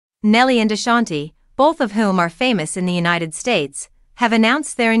Nelly and Ashanti, both of whom are famous in the United States, have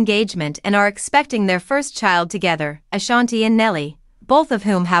announced their engagement and are expecting their first child together. Ashanti and Nelly, both of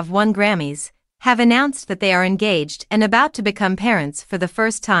whom have won Grammys, have announced that they are engaged and about to become parents for the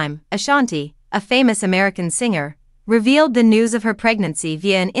first time. Ashanti, a famous American singer, revealed the news of her pregnancy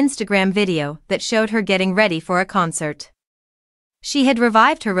via an Instagram video that showed her getting ready for a concert. She had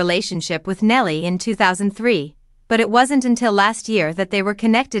revived her relationship with Nelly in 2003, but it wasn't until last year that they were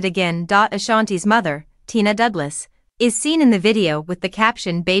connected again. Ashanti's mother, Tina Douglas, is seen in the video with the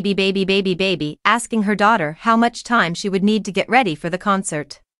caption "baby baby baby baby," asking her daughter how much time she would need to get ready for the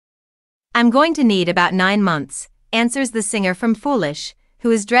concert. "I'm going to need about 9 months," answers the singer from Foolish,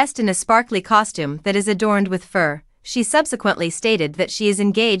 who is dressed in a sparkly costume that is adorned with fur. She subsequently stated that she is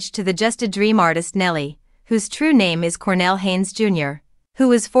engaged to the Just a Dream artist Nelly, whose true name is Cornell Haynes Jr.,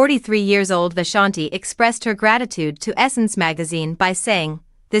 who is 43 years old. Ashanti expressed her gratitude to Essence magazine by saying,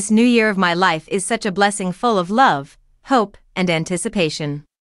 "This new year of my life is such a blessing, full of love, hope, and anticipation.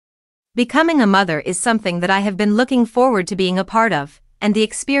 Becoming a mother is something that I have been looking forward to being a part of, and the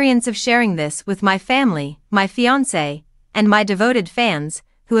experience of sharing this with my family, my fiancé, and my devoted fans,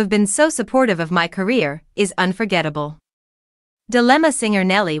 who have been so supportive of my career, is unforgettable." Dilemma singer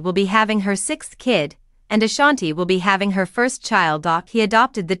Nelly will be having her 6th kid, and Ashanti will be having her first child. He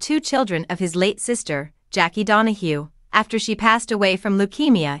adopted the 2 children of his late sister, Jackie Donahue, after she passed away from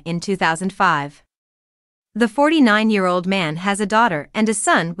leukemia in 2005. The 49-year-old man has a daughter and a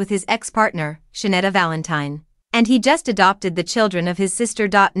son with his ex-partner, Shanetta Valentine, and he just adopted the children of his sister.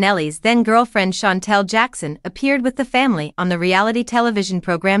 Nelly's then-girlfriend Chantel Jackson appeared with the family on the reality television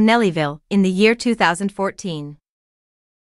program Nellyville in the year 2014.